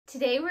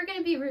Today we're going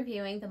to be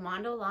reviewing the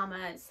Mondo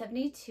Llama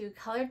 72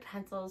 colored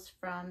pencils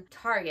from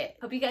Target.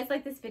 Hope you guys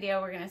like this video.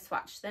 We're going to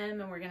swatch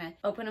them and we're going to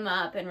open them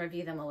up and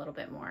review them a little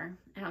bit more.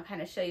 And I'll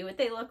kind of show you what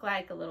they look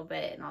like a little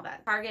bit and all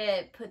that.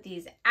 Target put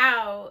these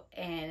out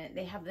and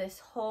they have this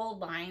whole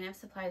line of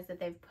supplies that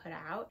they've put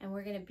out. And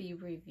we're going to be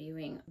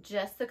reviewing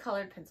just the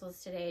colored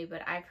pencils today,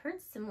 but I've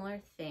heard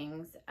similar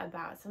things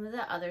about some of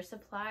the other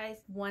supplies.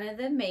 One of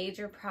the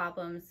major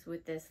problems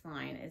with this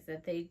line is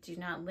that they do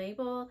not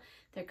label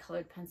their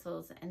colored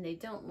pencils and they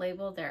don't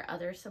label their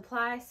other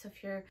supplies. So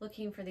if you're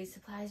looking for these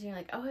supplies and you're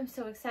like, oh, I'm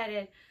so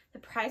excited, the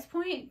price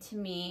point to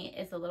me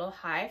is a little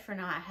high for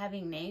not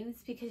having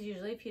names, because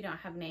usually if you don't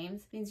have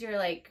names, it means you're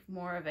like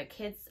more of a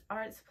kid's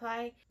art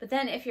supply. But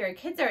then if you're a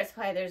kid's art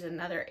supply, there's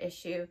another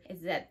issue, is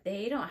that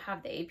they don't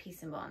have the AP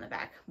symbol on the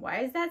back.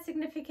 Why is that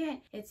significant?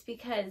 It's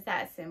because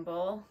that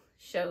symbol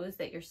shows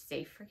that you're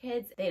safe for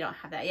kids. They don't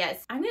have that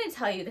yet. I'm going to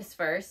tell you this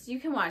first. You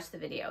can watch the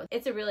video.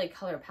 It's a really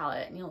color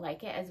palette and you'll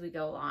like it as we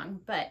go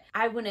along, but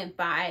I wouldn't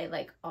buy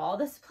like all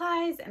the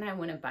supplies and I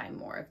wouldn't buy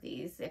more of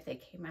these if they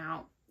came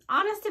out.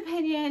 Honest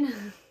opinion,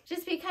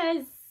 just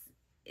because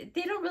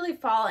they don't really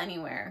fall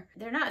anywhere.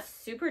 They're not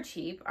super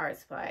cheap art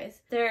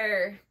supplies.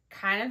 They're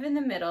kind of in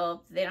the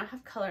middle. They don't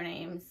have color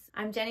names.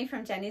 I'm Jenny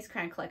from Jenny's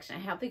Crown Collection. I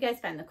help you guys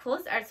find the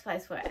coolest art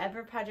supplies for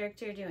whatever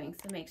project you're doing.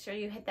 So make sure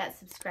you hit that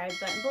subscribe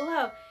button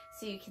below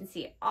so you can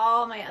see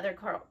all my other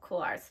cool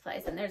art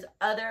supplies. And there's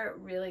other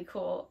really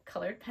cool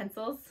colored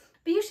pencils.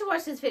 But you should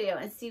watch this video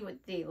and see what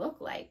they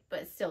look like.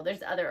 But still,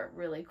 there's other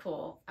really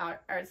cool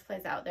art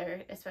supplies out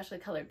there, especially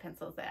colored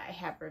pencils that I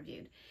have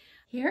reviewed.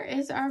 Here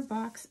is our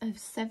box of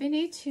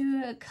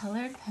 72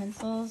 colored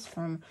pencils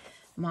from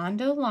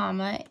Mondo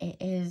Llama. It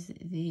is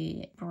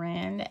the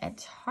brand at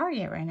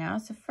Target right now.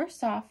 So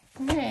first off,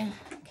 I'm going to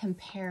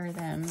compare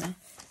them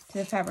to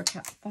the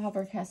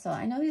Faber Castell.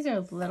 I know these are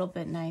a little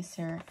bit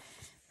nicer,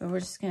 but we're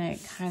just going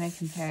to kind of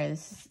compare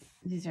this.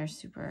 These are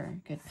super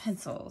good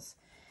pencils.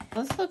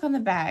 Let's look on the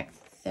back.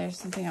 There's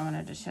something I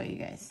wanted to show you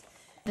guys.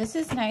 This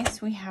is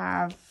nice. We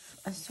have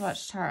a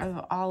swatch chart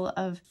of all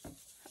of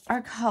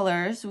our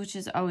colors, which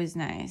is always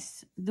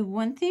nice. The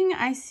one thing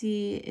I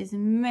see is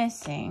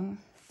missing.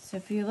 So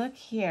if you look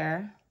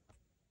here,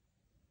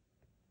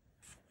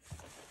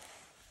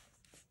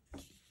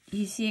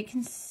 you see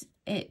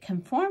it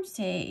conforms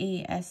to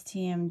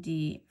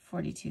AE-STMD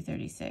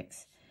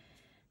 4236.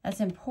 That's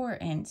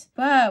important.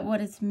 But what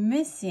it's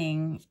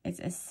missing is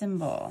a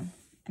symbol.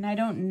 And I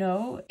don't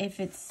know if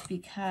it's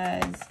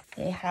because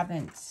they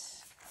haven't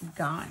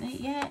gotten it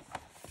yet,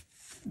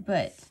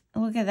 but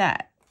look at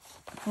that,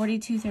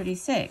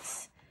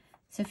 4236.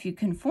 So if you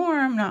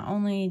conform, not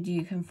only do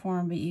you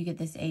conform, but you get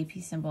this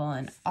AP symbol,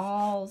 and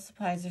all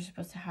supplies are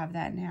supposed to have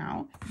that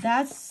now.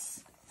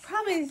 That's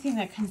probably the thing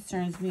that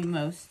concerns me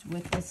most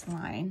with this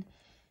line,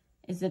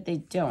 is that they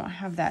don't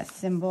have that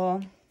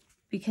symbol.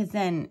 Because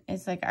then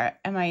it's like,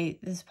 the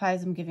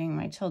supplies I'm giving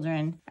my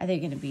children, are they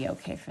going to be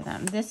okay for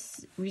them?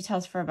 This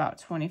retails for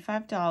about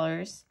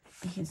 $25.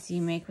 You can see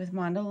Make with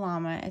Mondo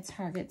Llama at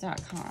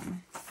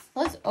Target.com.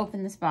 Let's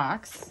open this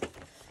box.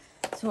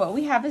 So what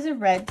we have is a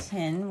red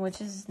tin, which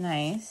is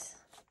nice.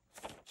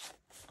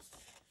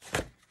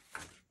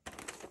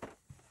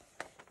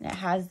 It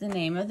has the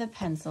name of the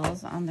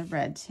pencils on the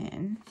red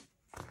tin.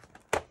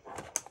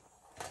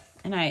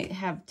 And I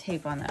have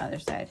tape on the other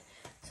side.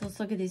 So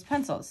let's look at these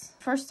pencils.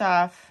 First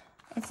off,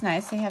 it's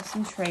nice. They have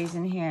some trays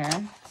in here.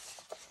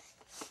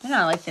 They're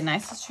not like the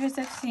nicest trays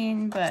I've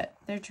seen, but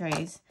they're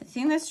trays. The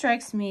thing that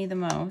strikes me the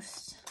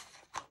most,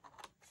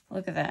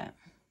 look at that.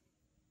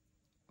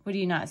 What do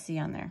you not see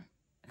on there?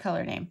 A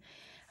color name.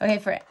 Okay,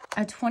 for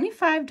a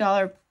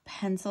 $25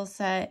 pencil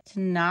set to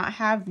not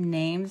have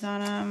names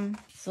on them,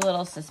 it's a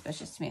little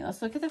suspicious to me.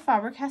 Let's look at the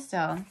Faber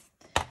Castell.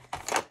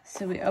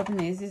 So we open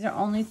these. These are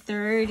only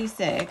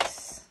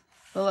 36.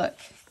 But look.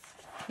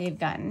 They've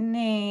got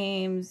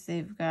names,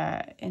 they've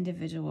got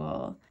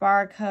individual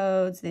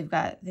barcodes, they've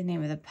got the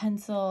name of the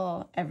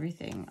pencil,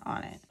 everything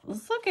on it.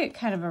 Let's look at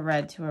kind of a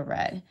red to a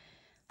red.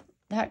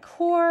 That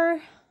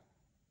core,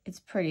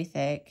 it's pretty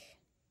thick.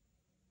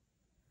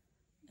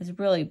 It's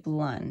really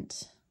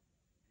blunt,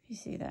 if you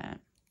see that.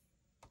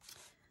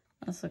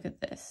 Let's look at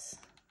this.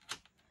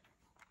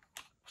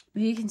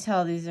 You can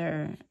tell these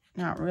are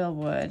not real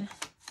wood.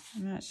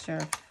 I'm not sure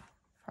if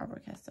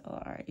Faber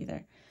Castell are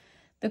either.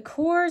 The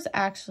cores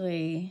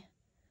actually,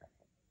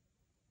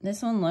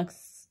 this one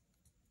looks,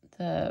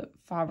 the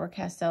Faber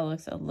Castell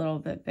looks a little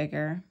bit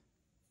bigger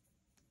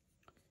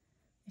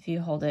if you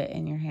hold it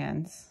in your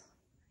hands,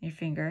 your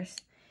fingers,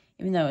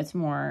 even though it's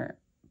more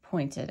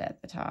pointed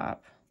at the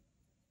top.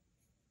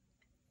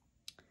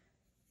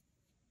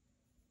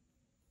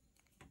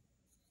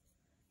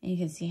 And you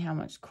can see how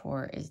much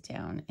core is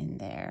down in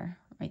there,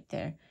 right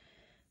there.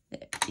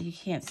 You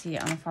can't see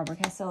it on the Faber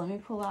Castell. Let me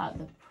pull out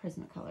the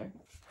Prismacolor.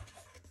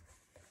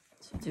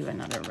 So we'll do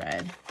another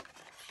red.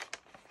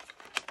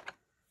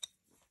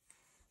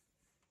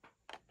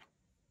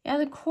 Yeah,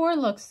 the core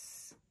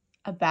looks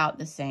about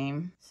the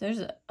same. So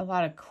there's a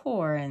lot of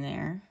core in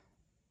there.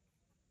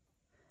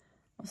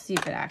 We'll see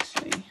if it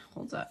actually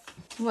holds up.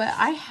 What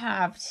I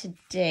have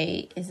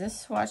today is a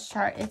swatch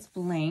chart. It's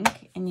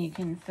blank, and you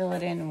can fill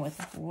it in with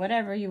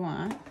whatever you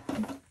want.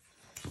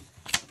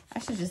 I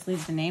should just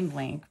leave the name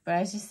blank, but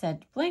I just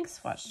said blank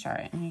swatch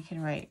chart, and you can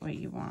write what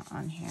you want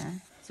on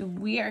here. So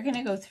we are going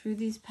to go through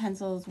these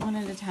pencils one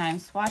at a time,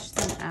 swatch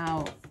them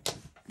out,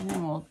 and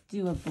then we'll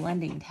do a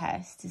blending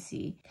test to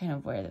see kind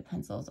of where the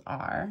pencils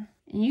are.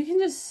 And you can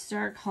just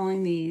start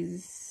calling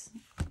these,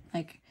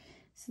 like,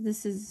 so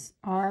this is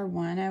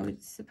R1, I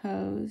would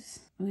suppose.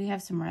 We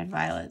have some red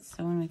violets,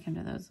 so when we come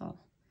to those, I'll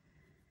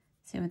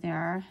say what they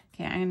are.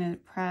 Okay, I'm going to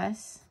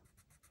press.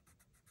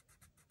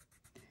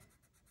 I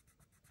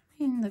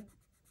mean, the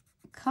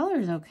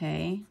color's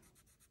okay.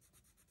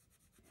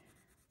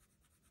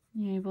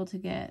 You're able to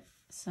get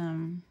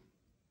some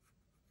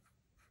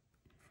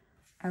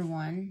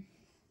R1.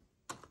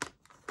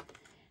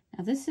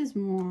 Now this is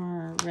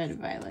more red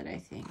violet, I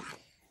think.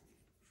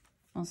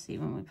 We'll see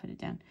when we put it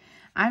down.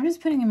 I'm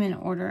just putting them in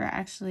order,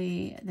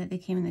 actually, that they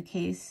came in the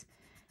case.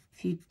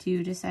 If you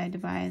do decide to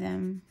buy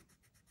them,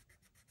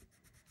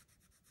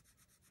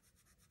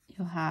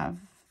 you'll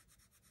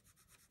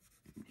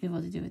be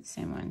able to do it the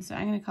same one. So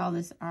I'm going to call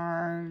this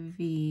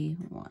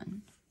RV1.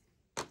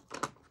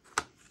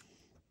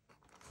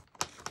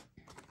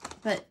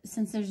 But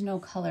since there's no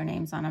color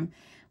names on them,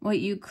 what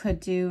you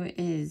could do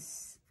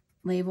is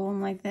label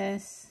them like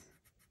this.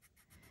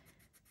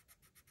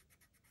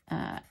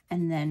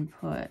 And then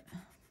put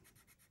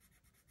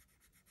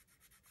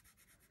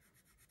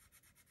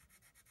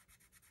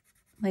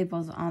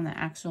labels on the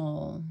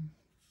actual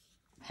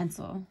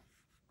pencil.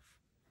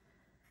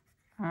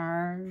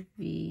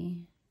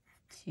 RV2.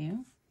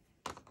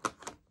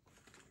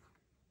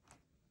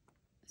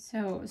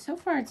 So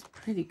far it's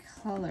pretty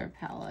color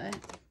palette.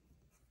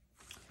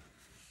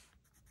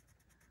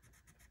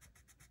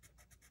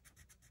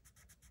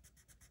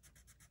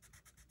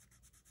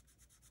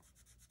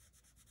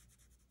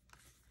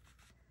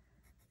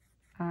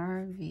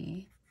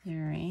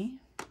 RV3.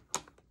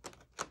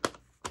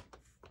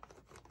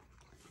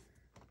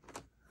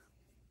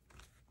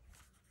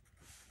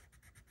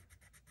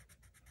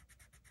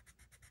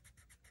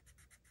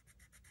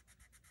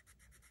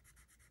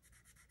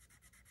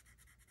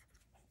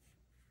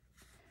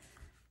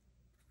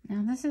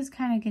 Now this is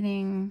kind of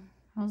getting,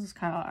 I'll just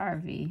call it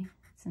RV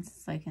since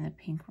it's like in the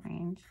pink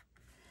range.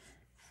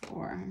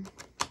 4.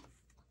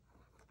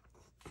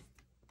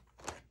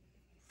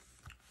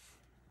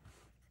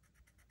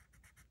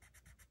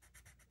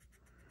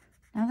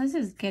 Now this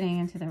is getting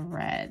into the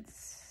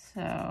reds,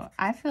 so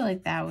I feel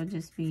like that would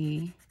just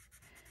be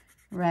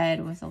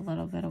red with a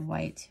little bit of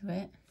white to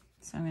it.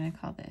 So I'm going to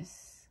call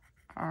this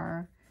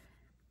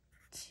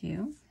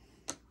R2.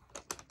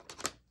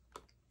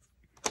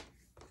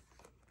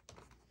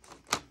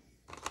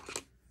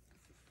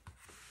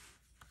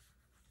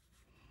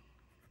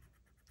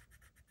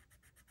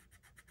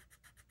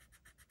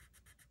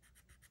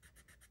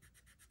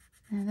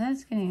 Now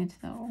that's getting into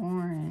the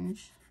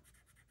orange.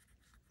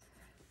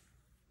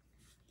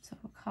 So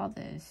we'll call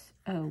this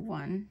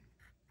O1,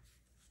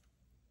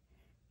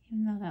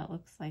 even though that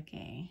looks like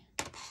a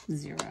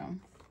 0.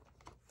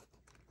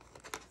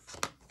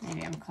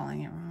 Maybe I'm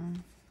calling it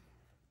wrong.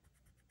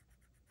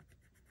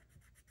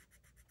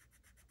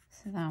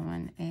 So that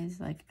one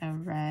is like a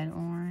red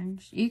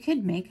orange. You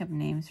could make up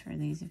names for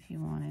these if you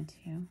wanted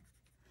to.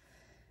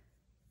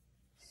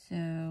 So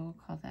we'll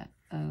call that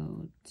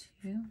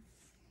O2.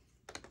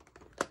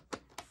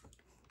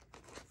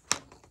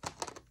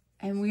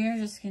 And we are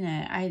just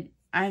gonna,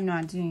 I'm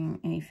not doing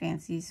any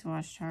fancy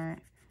swatch chart.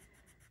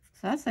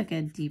 So that's like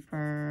a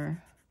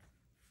deeper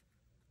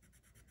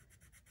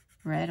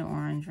red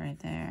orange right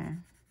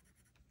there.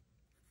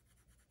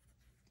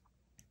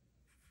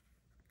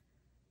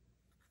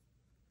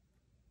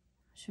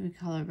 Should we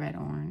call it red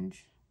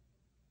orange?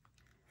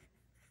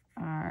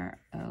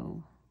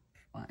 RO1.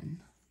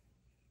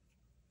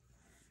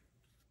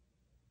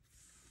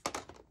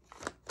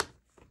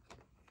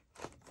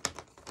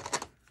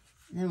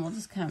 Then we'll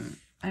just come,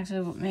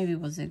 actually maybe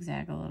we'll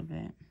zigzag a little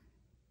bit.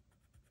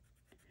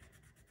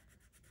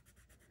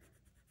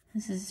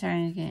 This is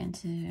starting to get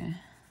into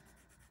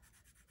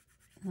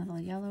a little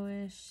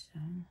yellowish, so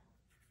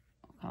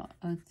we'll call it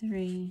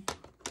O3.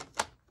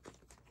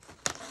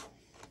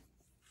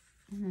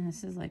 And then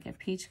this is like a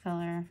peach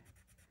color,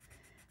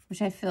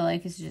 which I feel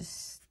like is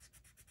just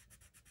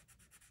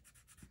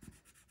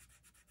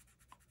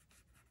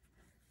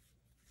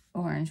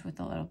orange with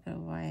a little bit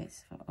of white,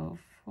 so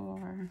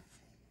O4.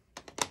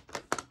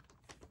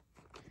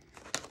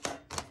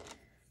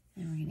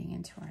 And we're getting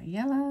into our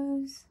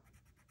yellows.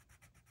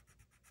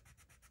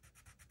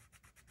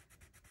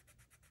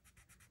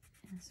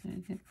 And so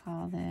we could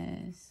call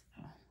this,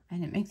 oh, I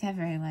didn't make that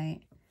very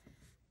light,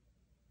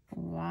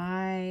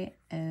 Y01.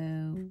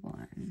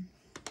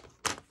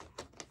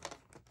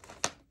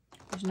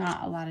 There's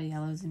not a lot of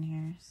yellows in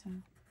here, so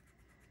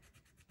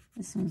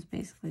this one's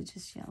basically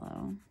just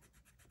yellow.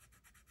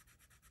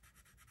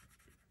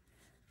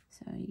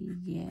 So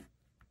yeah,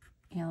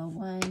 yellow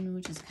 1,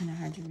 which is kind of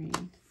hard to read.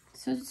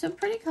 So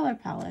pretty color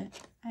palette.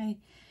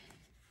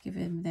 give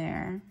him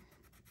there.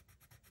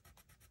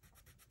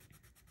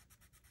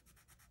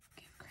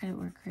 Give credit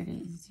where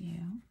credit is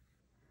due.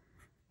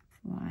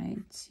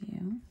 Wide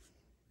 2.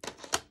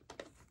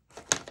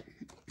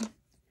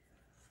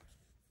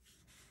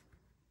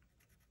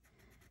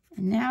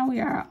 And now we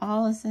are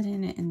all of a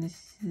sudden into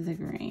the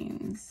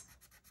greens.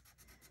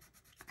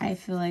 I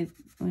feel like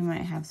we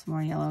might have some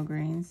more yellow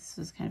greens. This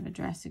was kind of a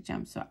drastic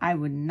jump. So I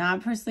would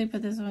not personally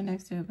put this one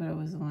next to it, but it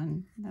was the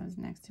one that was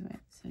next to it.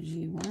 So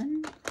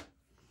G1.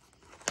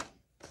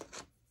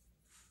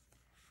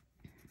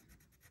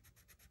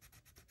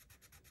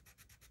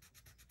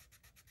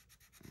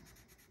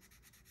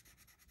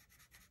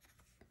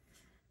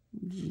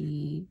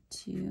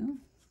 G2.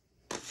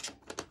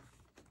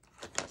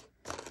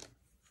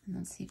 And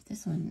let's see if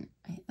this one,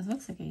 it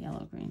looks like a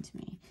yellow green to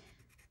me.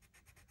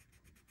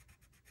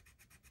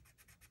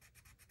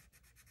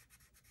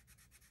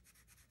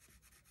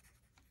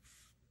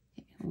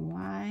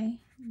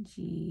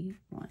 YG1,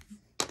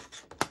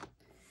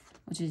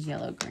 which is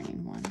yellow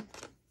green 1.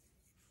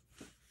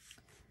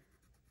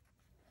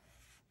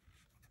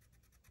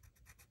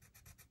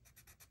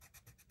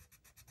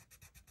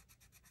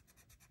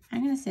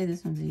 I'm going to say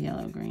this one's a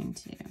yellow green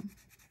too.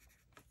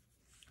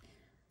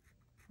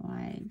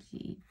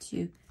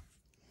 YG2.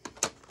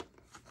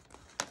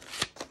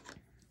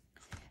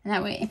 And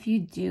that way, if you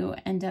do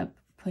end up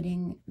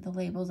putting the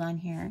labels on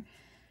here,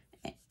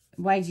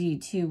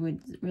 YG2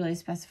 would really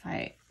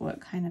specify what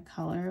kind of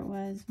color it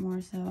was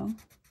more so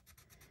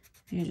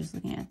if you're just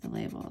looking at the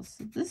labels.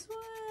 So this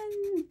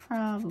one,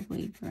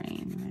 probably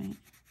green, right?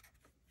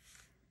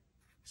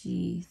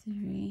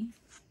 G3.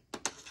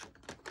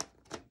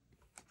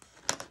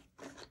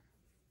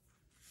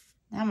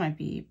 That might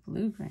be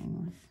blue-green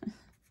one.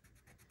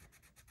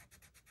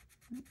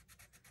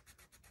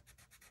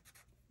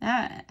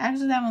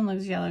 Actually, that one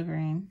looks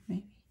yellow-green,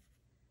 maybe.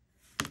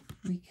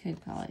 We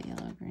could call it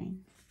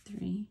yellow-green.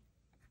 3.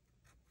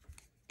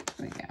 Here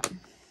we go.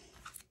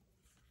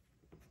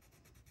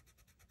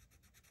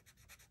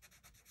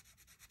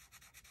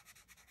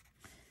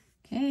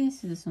 Okay,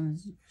 so this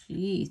one's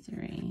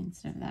G3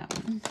 instead of that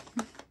one.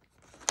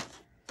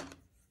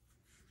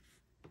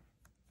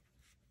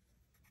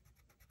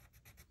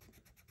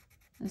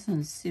 This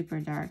one's super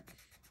dark.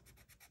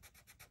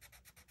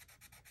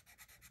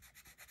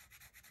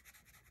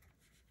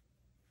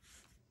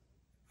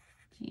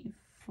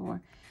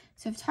 G4.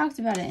 So I've talked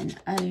about it in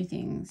other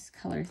things,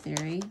 color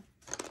theory.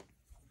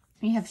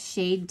 We have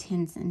shade,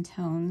 tints, and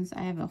tones.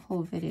 I have a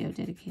whole video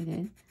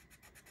dedicated.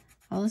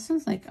 Oh, this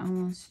one's like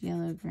almost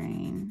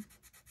yellow-green.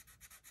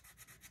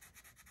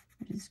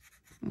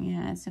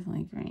 Yeah, it's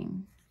definitely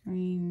green.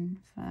 Green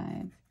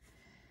 5.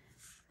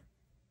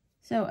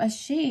 So a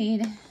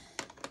shade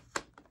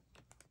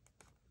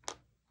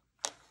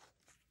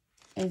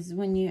is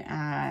when you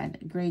add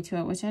gray to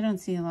it, which I don't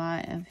see a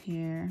lot of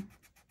here.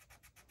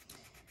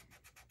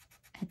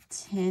 A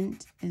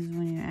tint is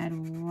when you add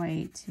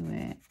white to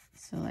it.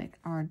 So like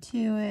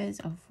R2 is,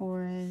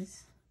 O4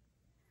 is,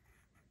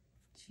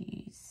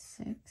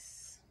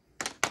 G6.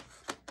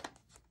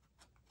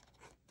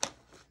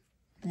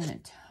 Then a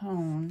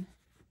tone.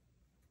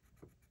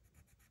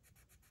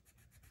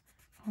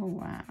 Oh,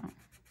 wow.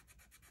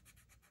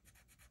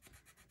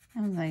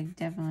 That was like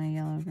definitely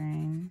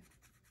yellow-green.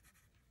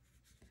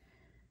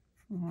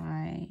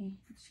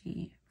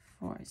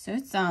 YG4. So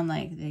it's on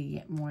like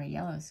the more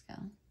yellow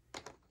scale.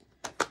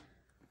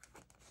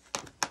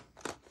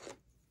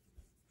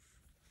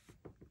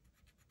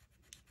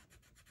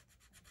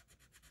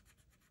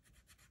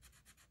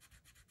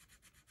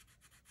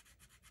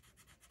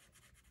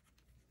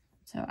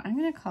 So I'm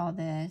going to call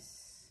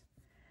this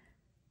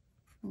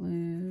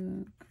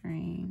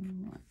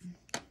blue-green 1.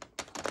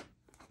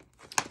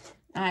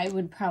 I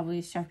would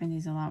probably sharpen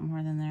these a lot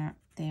more than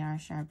they are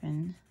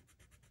sharpened.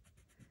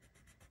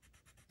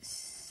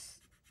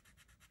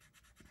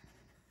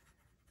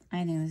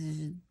 I think this is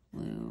just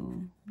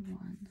blue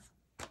 1.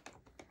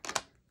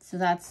 So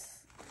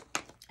that's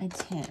a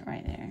tint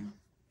right there.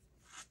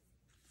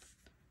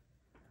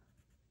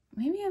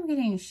 Maybe I'm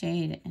getting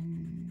shade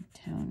and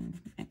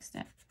tone mixed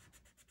up.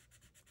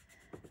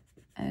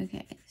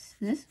 Okay, so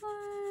this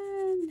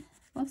one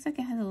looks like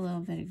it has a little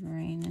bit of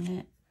green in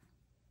it.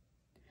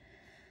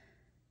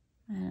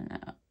 I don't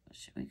know.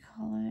 Should we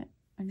call it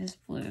or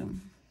just blue?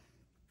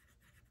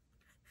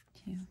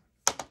 2.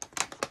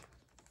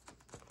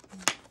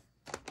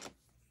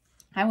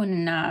 I would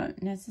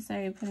not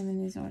necessarily put them in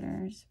these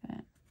orders,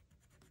 but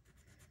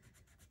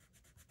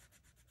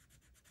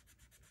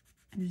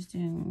I'm just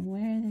doing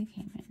where they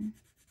came in.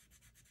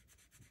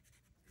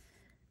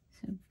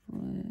 So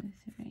blue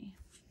 3.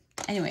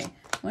 Anyway,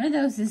 one of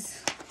those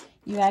is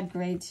you add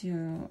gray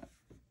to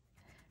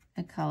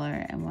a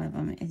color, and one of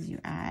them is you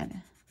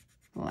add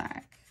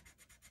black.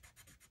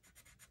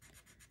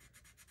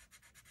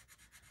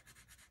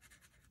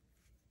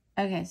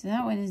 Okay, so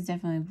that one is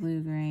definitely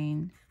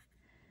blue-green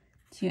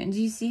too. And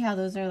do you see how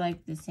those are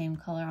like the same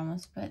color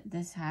almost, but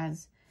this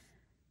has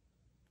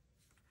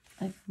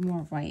like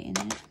more white in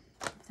it,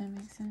 if that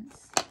makes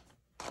sense.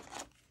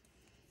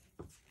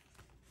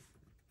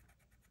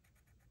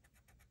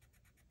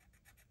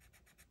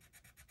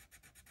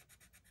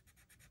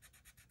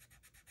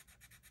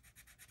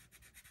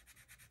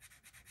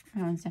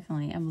 That one's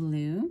definitely a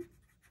blue.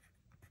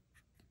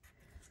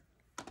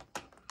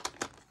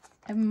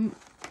 I'm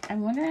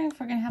wondering if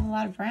we're gonna have a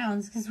lot of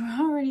browns because we're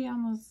already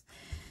almost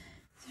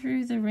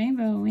through the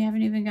rainbow and we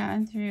haven't even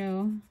gotten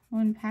through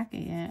one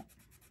packet yet.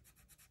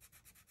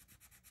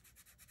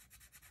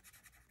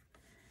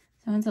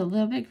 That one's a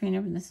little bit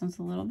greener, but this one's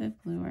a little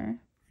bit bluer.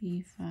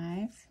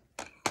 B5.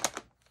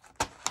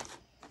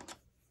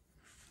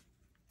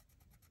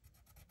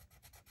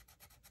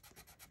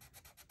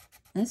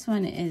 This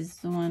one is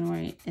the one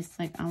where it's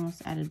like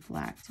almost added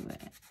black to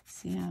it.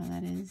 See how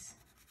that is?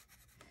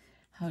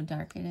 How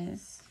dark it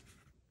is.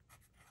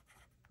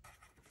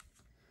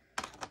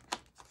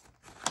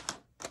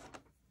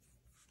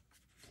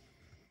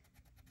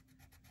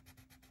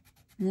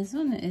 And this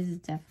one is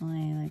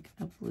definitely like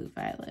a blue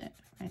violet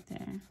right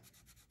there.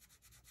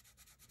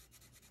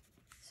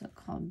 So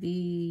called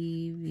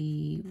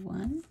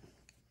BV1.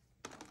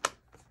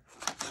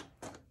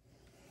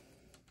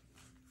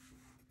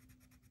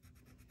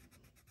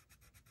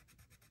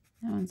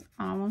 That one's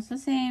almost the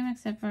same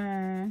except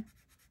for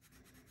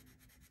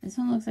this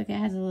one looks like it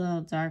has a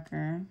little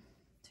darker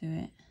to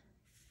it.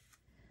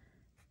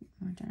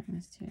 More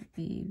darkness to it.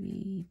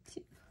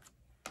 BV2.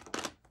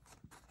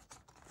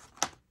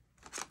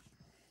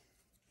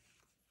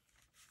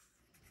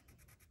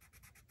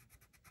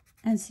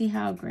 And see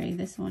how gray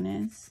this one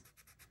is.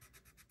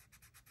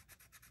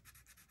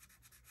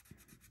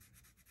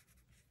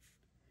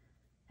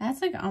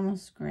 That's like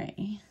almost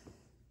gray.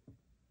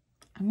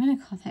 I'm gonna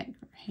call that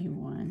gray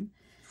one.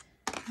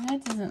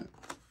 That doesn't,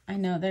 I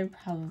know they're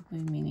probably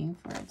meaning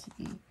for it to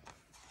be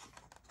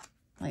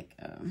like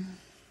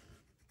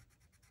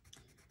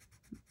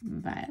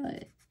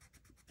violet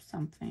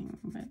something,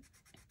 but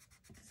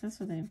because that's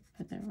what they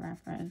put their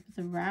wrapper as. But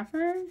the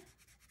wrapper,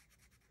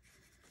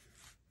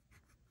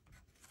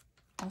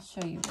 I'll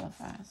show you real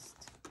fast.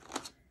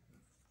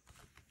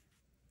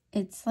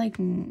 It's like,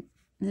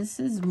 this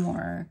is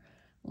more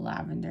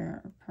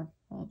lavender or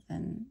purple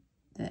than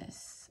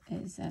this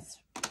is. That's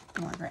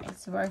more gray.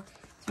 So we're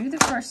through the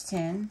first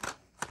tin.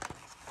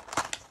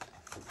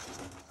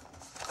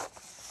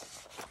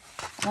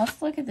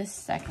 Let's look at the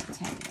second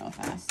tin real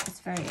fast. It's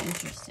very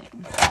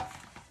interesting.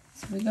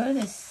 So we go to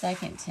this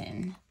second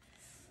tin.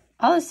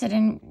 All of a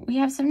sudden, we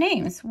have some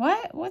names.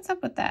 What's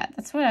up with that?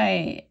 That's what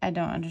I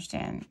don't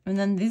understand. And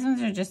then these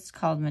ones are just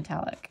called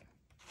metallic.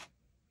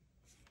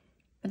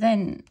 But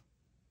then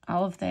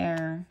all of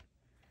their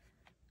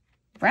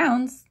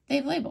browns,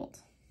 they've labeled.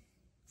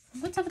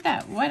 What's up with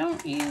that? Why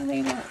don't you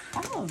label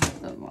all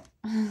of them?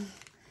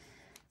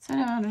 That's what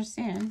I don't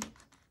understand.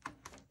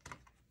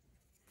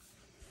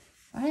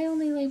 Why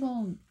only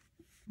label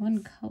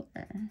one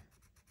color?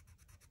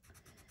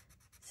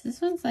 So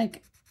this one's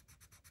like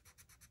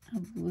a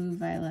blue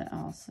violet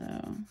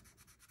also.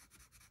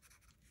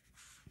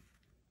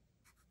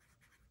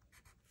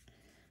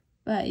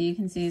 But you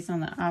can see it's on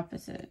the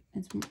opposite.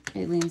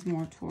 It leans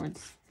more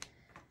towards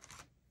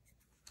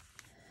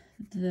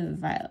the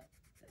violet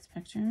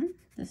spectrum.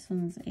 This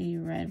one's a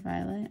red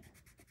violet.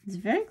 It's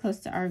very close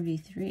to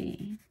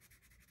RV3.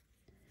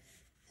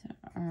 So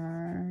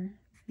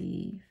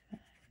RV5.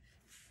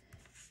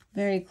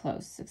 Very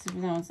close, except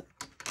for that one's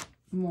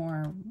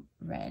more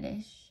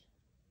reddish.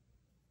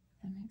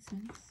 If that makes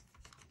sense.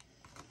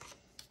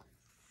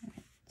 All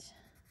right.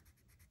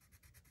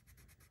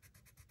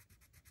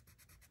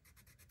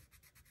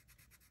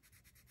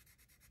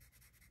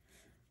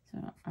 So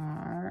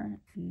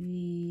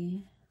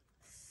RV6.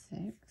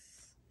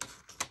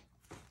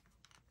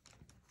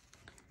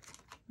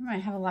 We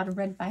might have a lot of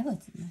red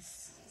violets in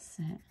this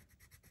set.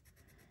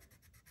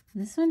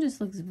 This one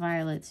just looks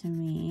violet to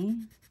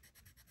me.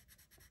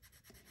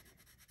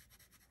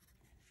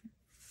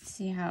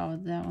 See how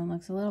that one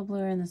looks a little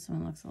bluer and this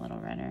one looks a little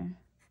redder.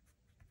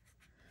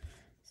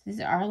 So these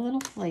are a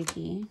little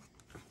flaky.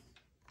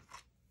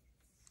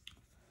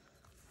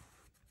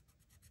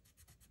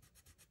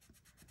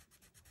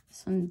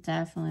 This one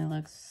definitely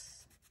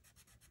looks,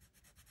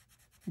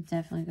 it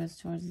definitely goes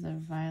towards the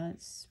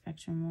violet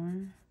spectrum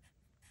more.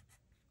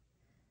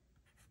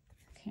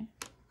 Okay.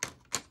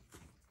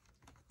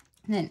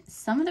 And then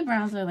some of the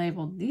browns are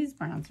labeled, these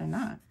browns are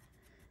not.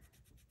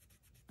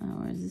 Oh,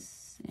 where is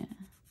this? Yeah.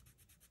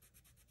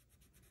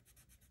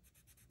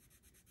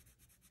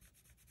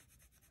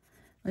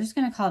 We're just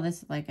going to call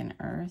this like an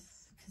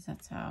earth, because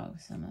that's how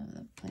some of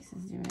the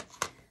places do it.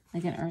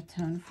 Like an earth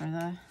tone for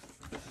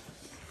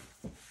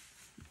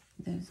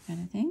those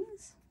kind of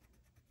things.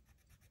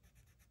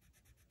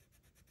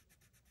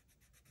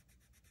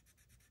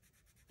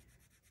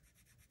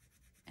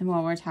 And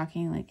while we're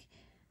talking, like,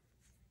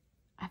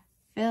 I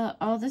feel,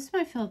 oh, this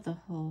might fill up the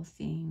whole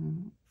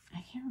thing.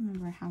 I can't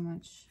remember how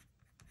much.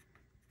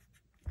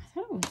 I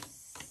thought it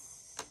was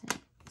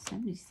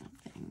 70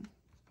 something.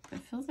 But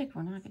it feels like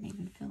we're not going to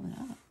even fill it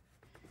up.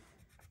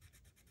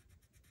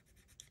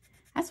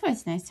 That's why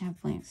it's nice to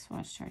have blank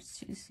swatch charts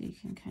too, so you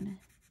can kind of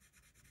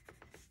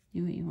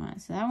do what you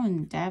want. So that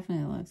one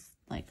definitely looks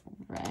like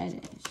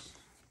reddish.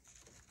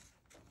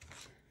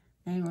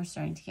 And we're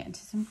starting to get into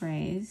some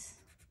grays.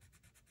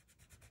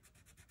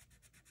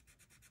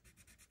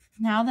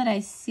 Now that I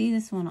see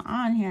this one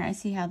on here, I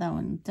see how that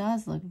one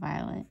does look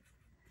violet.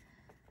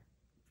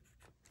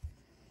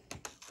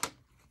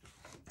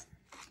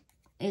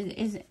 It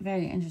is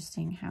very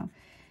interesting how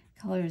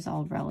color is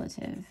all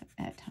relative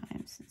at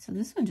times. So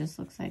this one just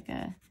looks like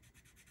that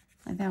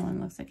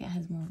one looks like it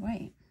has more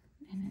white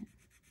in it.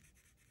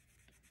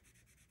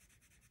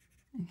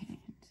 Okay,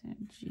 so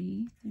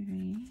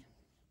G3.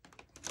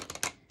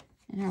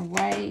 And our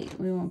white,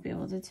 we won't be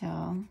able to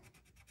tell.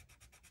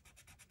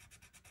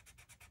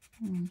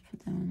 Let's put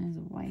that one as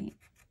white.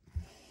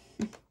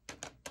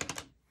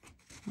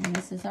 And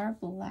this is our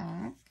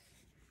black.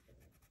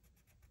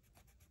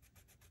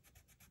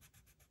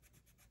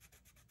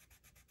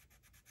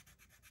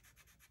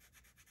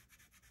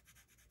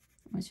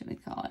 What should we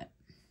call it?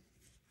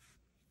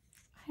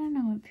 I don't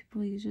know what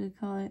people usually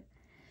call it.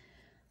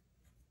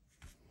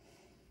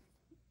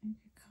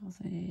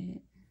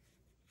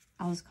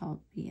 I'll just call it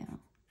BL.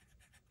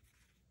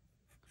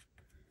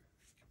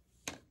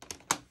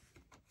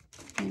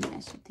 Maybe I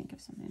should think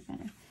of something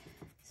better.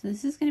 So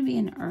this is going to be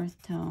an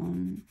earth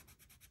tone.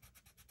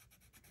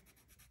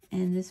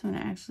 And this one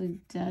actually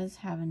does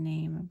have a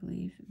name, I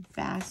believe.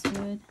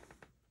 Basswood.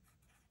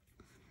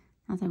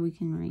 Not that we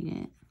can read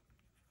it.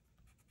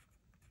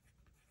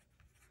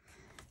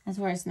 That's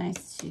where it's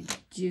nice to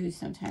do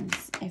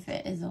sometimes if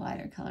it is a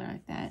lighter color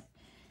like that.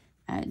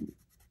 I'd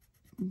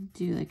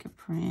do like a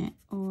print,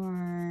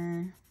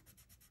 or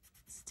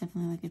it's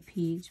definitely like a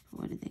peach, but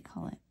what did they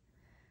call it?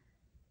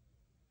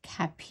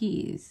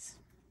 Capiz.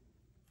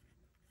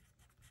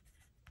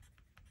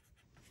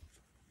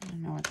 I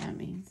don't know what that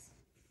means.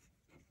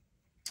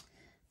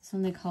 This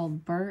one they call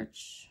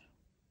birch.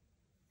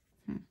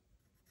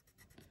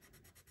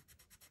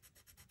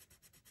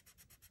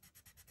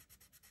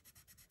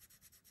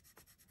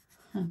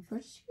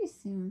 Birch should be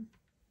soon.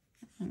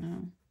 I don't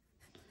know.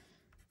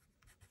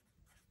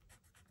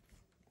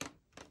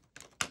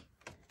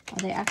 Oh,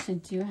 they actually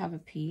do have a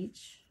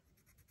peach.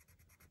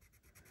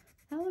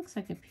 That looks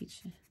like a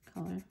peach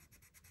color.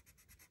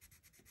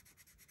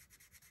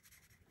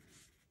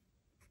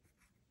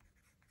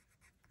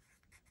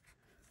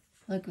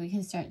 Look, we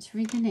can start to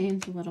read the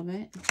names a little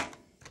bit. This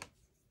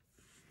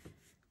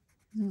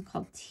one's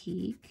called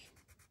teak.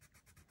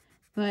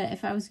 But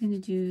if I was going to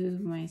do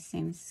my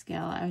same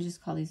scale, I would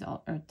just call these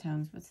all earth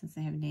tones. But since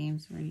they have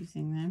names, we're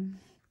using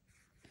them.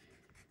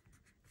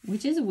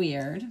 Which is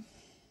weird.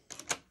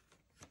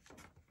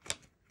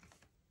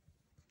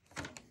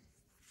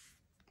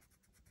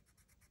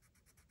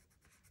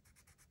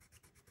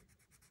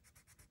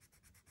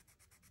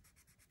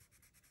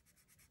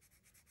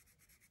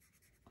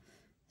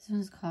 This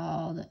one's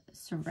called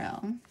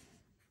Sorrel.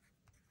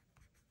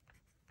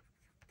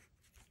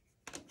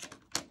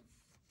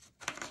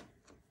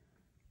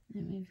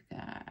 Then we've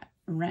got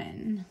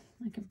wren,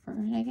 like a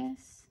bird, I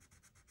guess.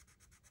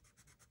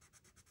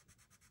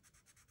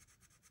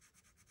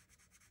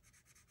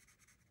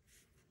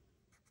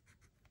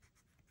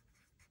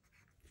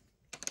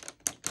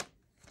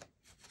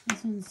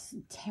 This one's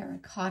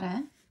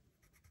terracotta.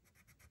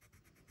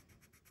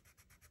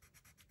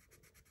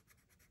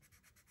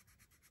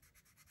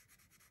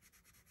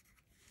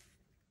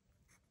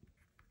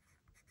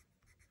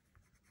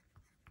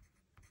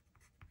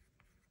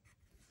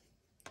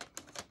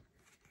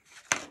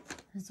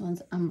 This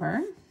one's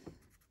umber.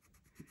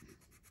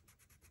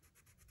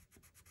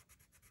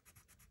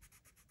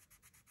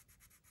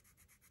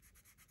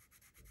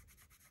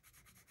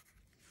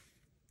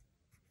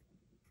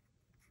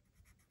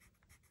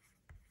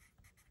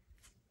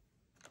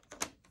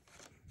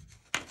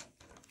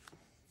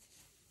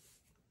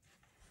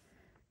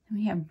 And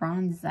we have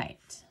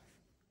bronzite.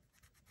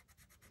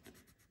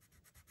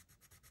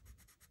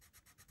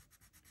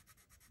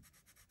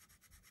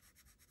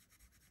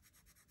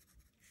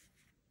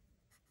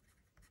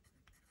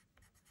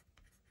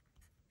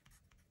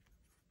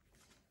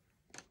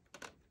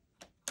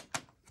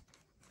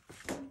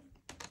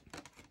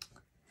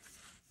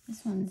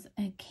 This one's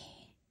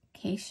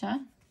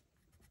acacia.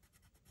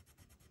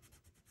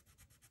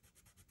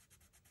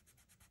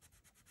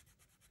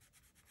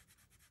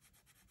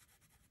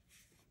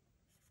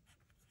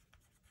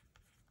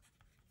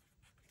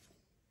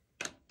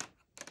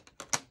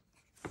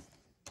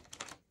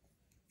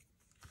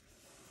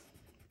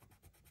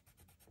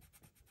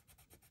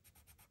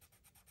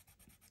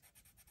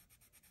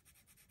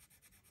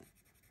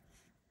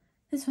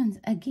 This one's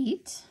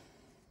agate.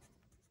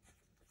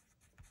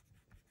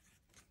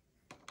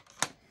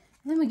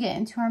 And then we get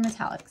into our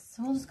metallics.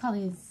 So we'll just call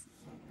these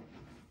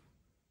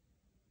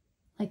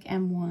like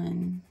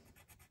M1.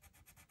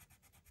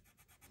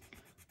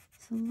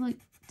 So look,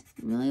 does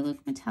it really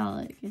look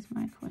metallic is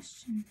my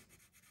question.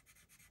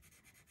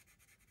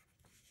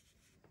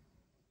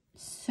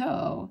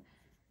 So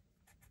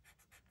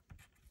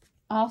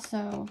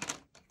also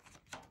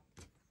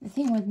the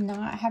thing with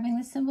not having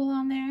the symbol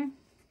on there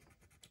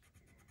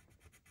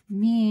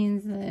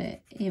means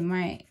that it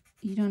might,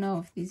 you don't know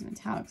if these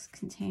metallics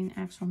contain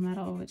actual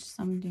metal, which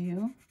some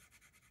do.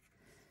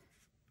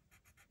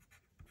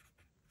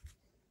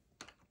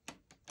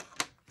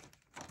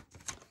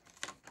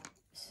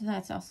 So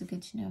that's also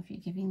good to know if you're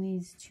giving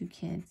these to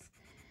kids.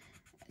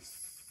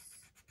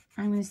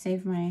 I'm going to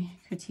save my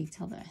critique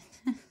till then.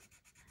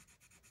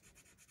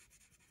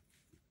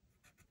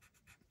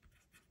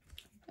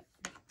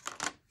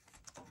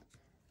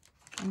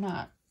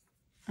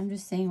 I'm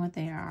just saying what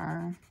they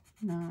are,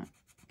 not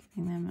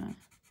giving them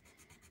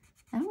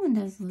a... That one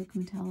does look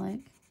metallic.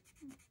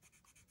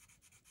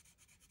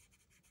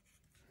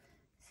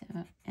 So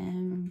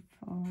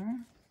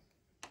M4.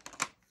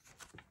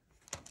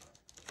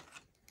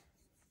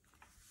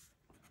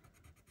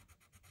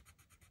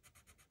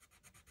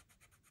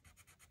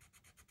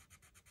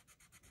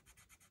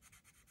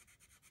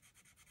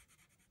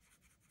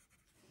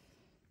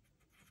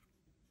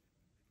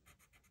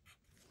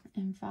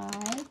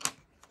 M5.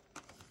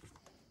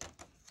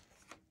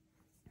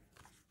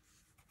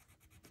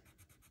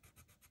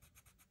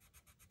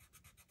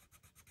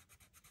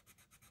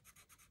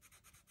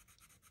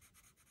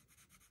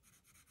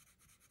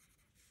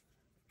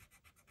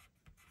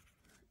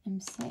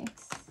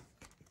 M6.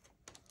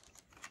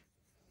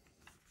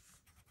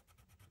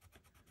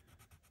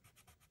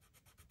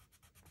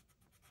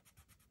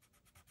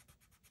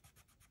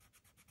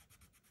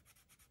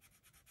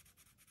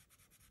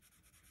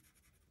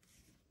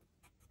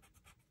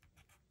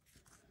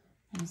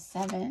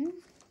 M7.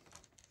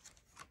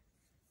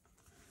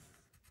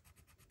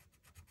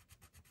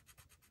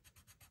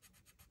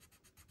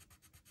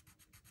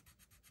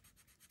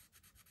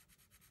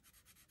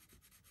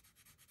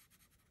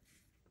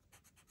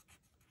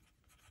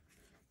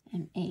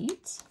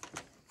 M8.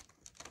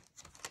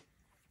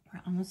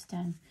 We're almost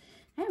done.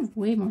 I have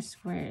way more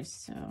squares,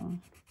 so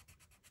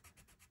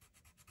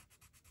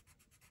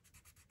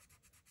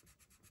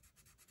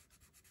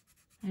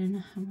I don't know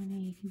how many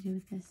you can do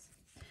with this.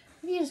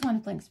 Maybe you just want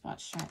a blank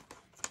swatch chart.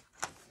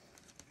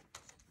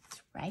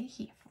 It's right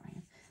here for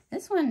you.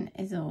 This one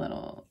is a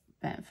little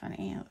bit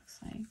funny, it looks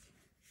like.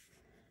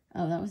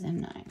 Oh, that was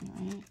M9,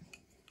 right?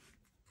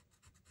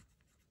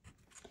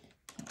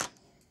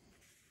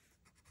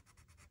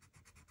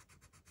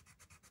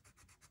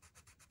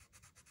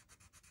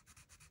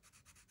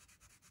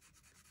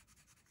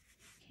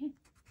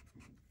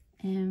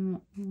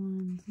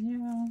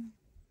 M10.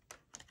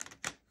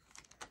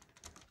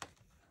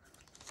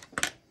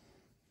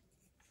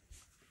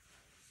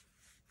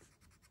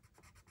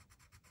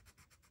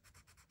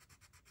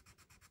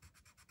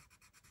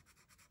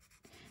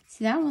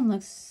 See, that one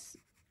looks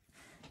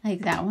like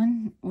that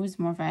one was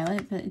more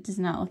violet, but it does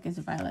not look as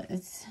violet.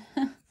 It's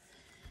it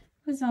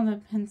was on the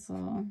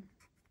pencil.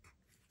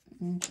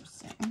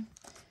 Interesting.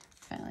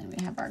 Finally,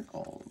 we have our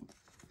gold.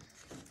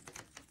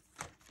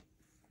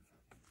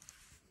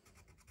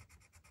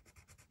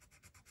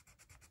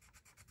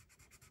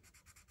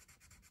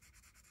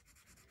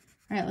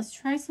 All right, let's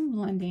try some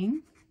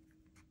blending.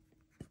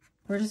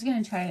 We're just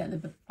going to try it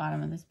at the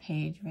bottom of this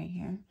page right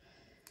here.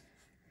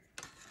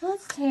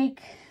 Let's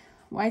take,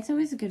 white's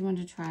always a good one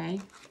to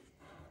try.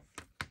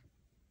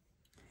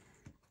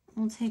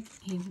 We'll take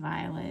a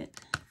violet.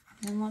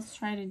 And let's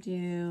try to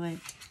do like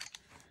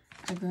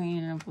a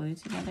green and a blue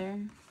together.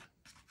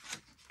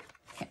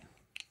 Okay.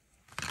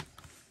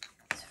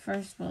 So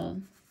first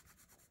we'll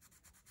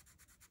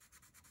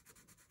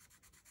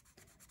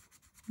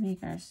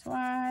make our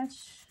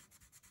swatch.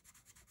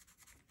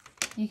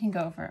 You can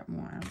go for it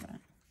more, but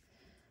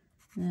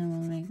then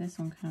we'll make this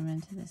one come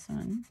into this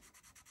one.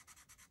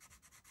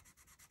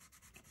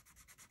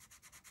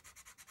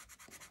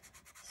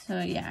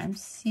 So yeah, I'm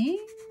seeing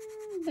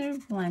they're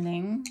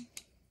blending.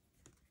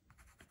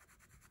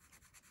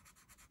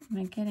 Am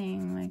I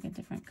getting like a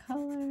different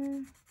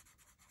color?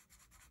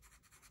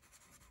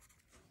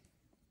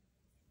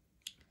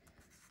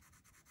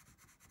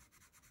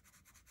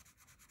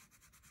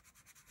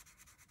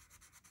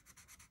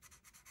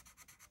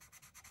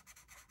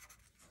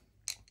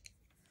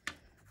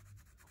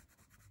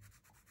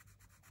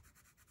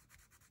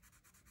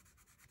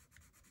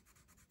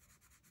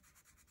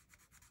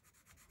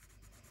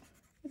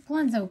 It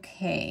blends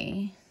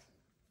okay.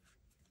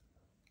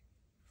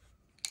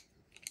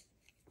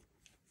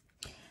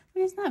 I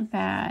mean, it's not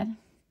bad.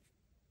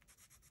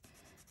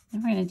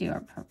 Then we're going to do our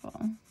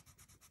purple.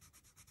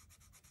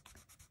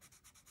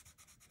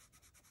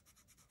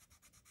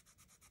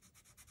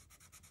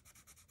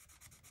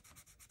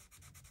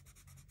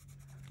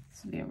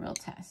 This will be a real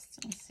test.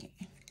 Let's see.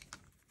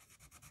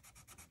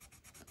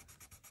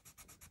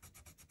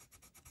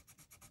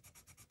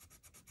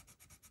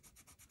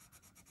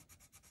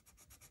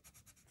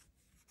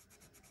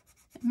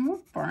 It more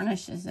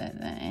burnishes it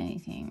than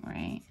anything,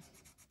 right?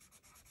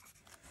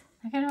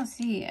 Like, I don't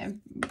see a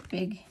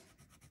big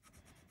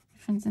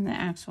difference in the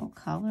actual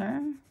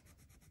color.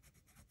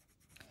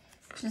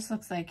 It just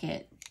looks like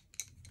it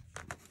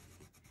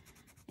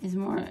is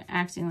more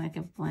acting like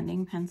a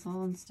blending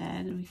pencil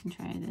instead. We can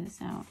try this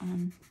out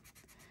on,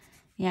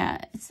 yeah,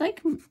 it's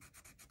like,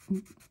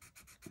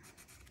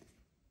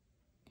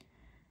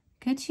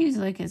 could choose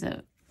like as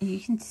a, you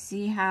can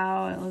see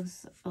how it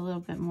looks a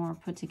little bit more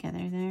put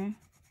together there.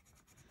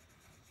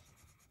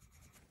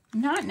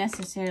 Not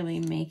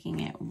necessarily making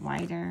it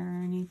whiter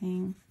or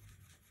anything.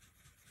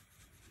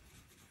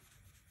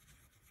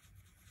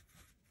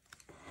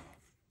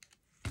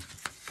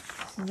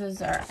 So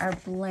those are our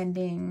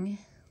blending.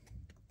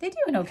 They do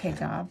an okay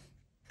job.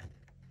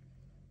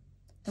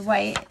 The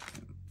white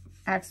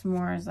acts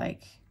more as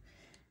like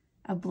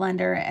a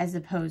blender as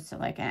opposed to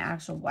like an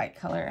actual white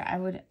color, I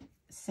would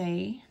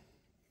say.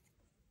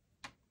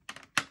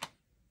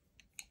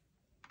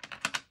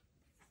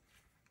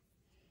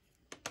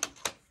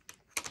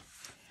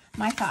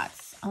 My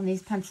thoughts on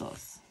these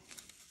pencils.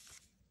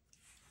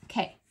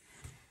 Okay,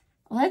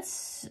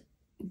 let's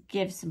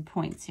give some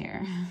points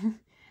here.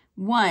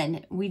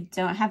 One, we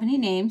don't have any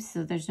names,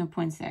 so there's no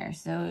points there.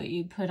 So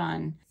you put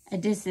on a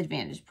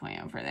disadvantage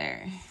point over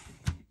there.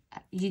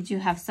 You do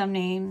have some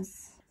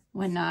names,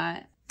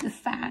 whatnot. The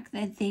fact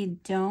that they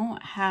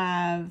don't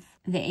have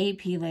the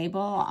AP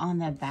label on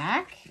the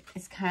back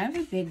is kind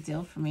of a big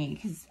deal for me,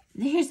 because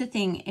here's the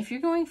thing. If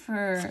you're going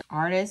for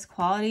artist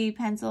quality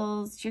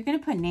pencils, you're going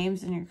to put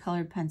names in your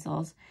colored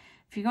pencils.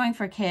 If you're going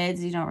for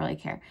kids, you don't really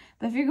care.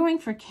 But if you're going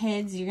for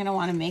kids, you're going to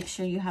want to make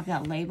sure you have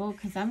that label,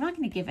 because I'm not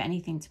going to give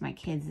anything to my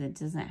kids that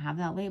doesn't have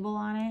that label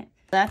on it.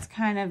 That's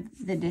kind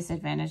of the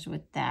disadvantage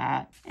with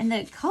that. And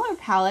the color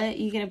palette,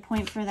 you get a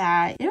point for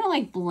that. They don't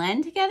like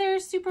blend together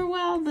super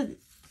well, but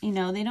you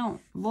know, they don't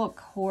look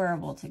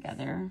horrible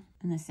together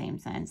in the same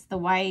sense. The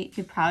white, you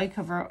could probably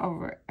cover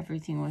over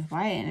everything with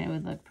white and it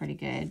would look pretty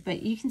good.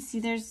 But you can see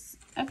there's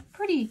a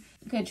pretty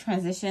good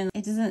transition.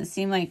 It doesn't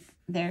seem like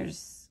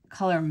there's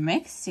color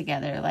mixed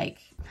together, like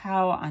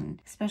how on,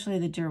 especially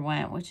the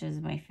Derwent, which is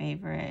my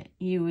favorite,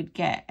 you would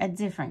get a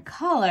different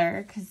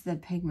color because the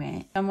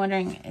pigment. I'm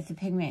wondering if the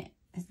pigment,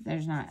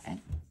 there's not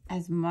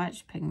as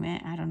much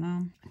pigment, I don't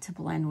know, to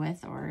blend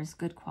with, or is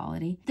good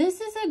quality.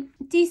 This is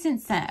a decent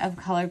set of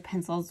colored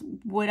pencils.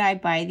 Would I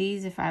buy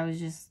these if I was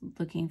just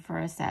looking for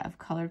a set of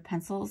colored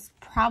pencils?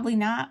 Probably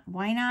not.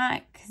 Why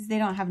not? Because they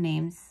don't have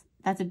names.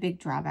 That's a big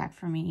drawback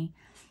for me.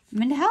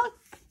 Metallic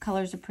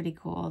colors are pretty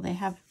cool. They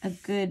have a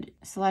good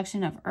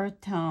selection of earth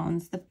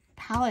tones. The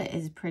palette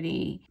is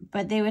pretty,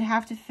 but they would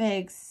have to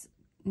fix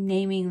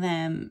naming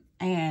them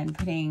and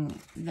putting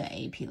the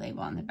AP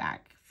label on the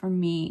back for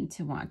me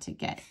to want to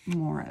get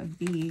more of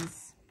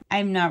these.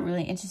 I'm not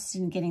really interested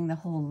in getting the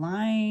whole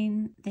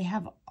line. They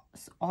have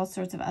all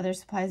sorts of other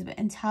supplies, but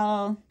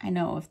until I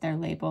know if they're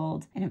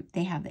labeled and if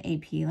they have the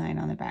AP line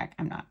on the back,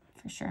 I'm not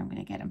for sure I'm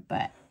gonna get them.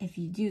 But if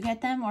you do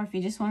get them, or if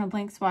you just want a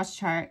blank swatch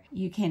chart,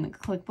 you can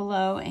click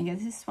below and get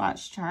this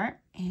swatch chart,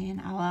 and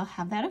I'll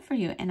have that up for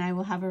you. And I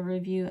will have a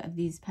review of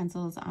these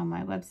pencils on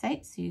my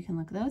website, so you can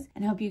look at those.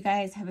 And I hope you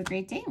guys have a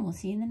great day, and we'll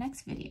see you in the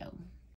next video.